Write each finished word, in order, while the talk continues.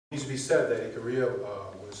It needs to be said that Icaria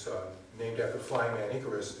was named after flying man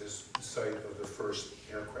Icarus, is the site of the first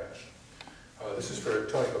air crash. This is for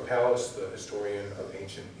Tony Tripoulas, the historian of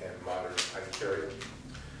ancient and modern Icaria.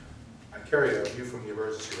 Icaria, a view from the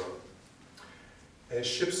emergency room. As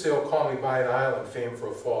ships sail calmly by an island famed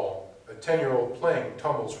for a fall, a 10-year-old playing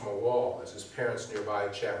tumbles from a wall as his parents nearby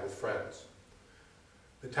chat with friends.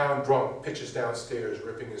 The town drunk pitches downstairs,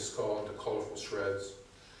 ripping his skull into colorful shreds.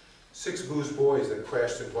 6 boozed boys that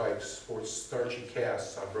crash their bikes sport starchy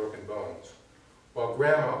casts on broken bones, while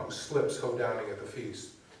grandma, who slips hoedowning at the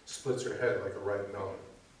feast, splits her head like a ripe melon.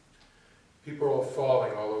 People are all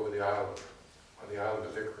falling all over the island. On the island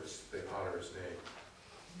of Icarus, they honor his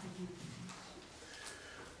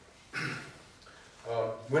name.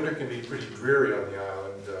 Winter can be pretty dreary on the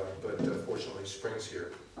island, but fortunately spring's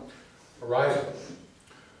here. Arrival.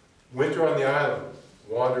 Winter on the island.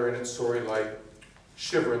 Wander in its sorry light,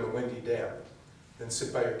 shiver in the windy damp, then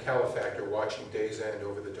sit by your calefactor watching days end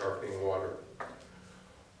over the darkening water.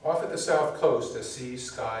 Off at the south coast, as sea,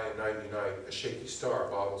 sky, and night unite, a shaky star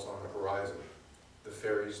bobbles on the horizon, the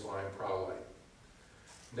ferry's line prow light.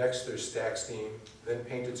 Next there's stack steam, then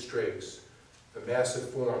painted strakes. The massive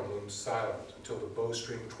form looms silent until the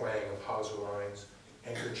bowstring twang of hawser lines,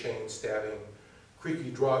 anchor chain stabbing, creaky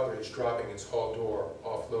drawbridge dropping its hall door,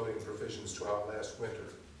 offloading provisions to outlast winter.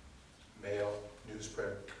 Mail,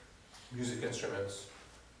 newsprint, music instruments,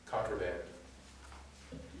 contraband.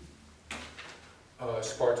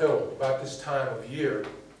 Sparteau, about this time of year,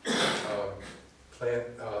 the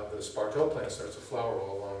Sparteau plant starts to flower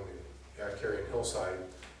all along the Icarian hillside,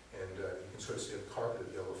 and you can sort of see a carpet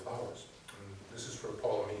of yellow flowers. And this is for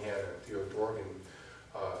Paula Meehan and Theo Dorgan,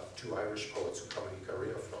 2 Irish poets who come to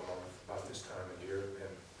Icaria from about this time of year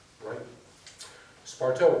and write.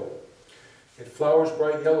 Sparteau. It flowers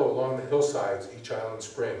bright yellow along the hillsides each island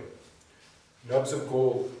spring. Nubs of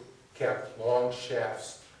gold cap long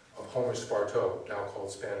shafts of Homer Sparteau, now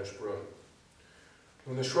called Spanish broom.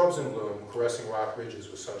 When the shrubs in bloom, caressing rock ridges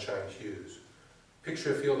with sunshine hues,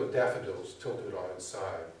 picture a field of daffodils tilted on its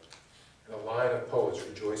side, and a line of poets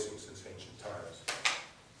rejoicing since ancient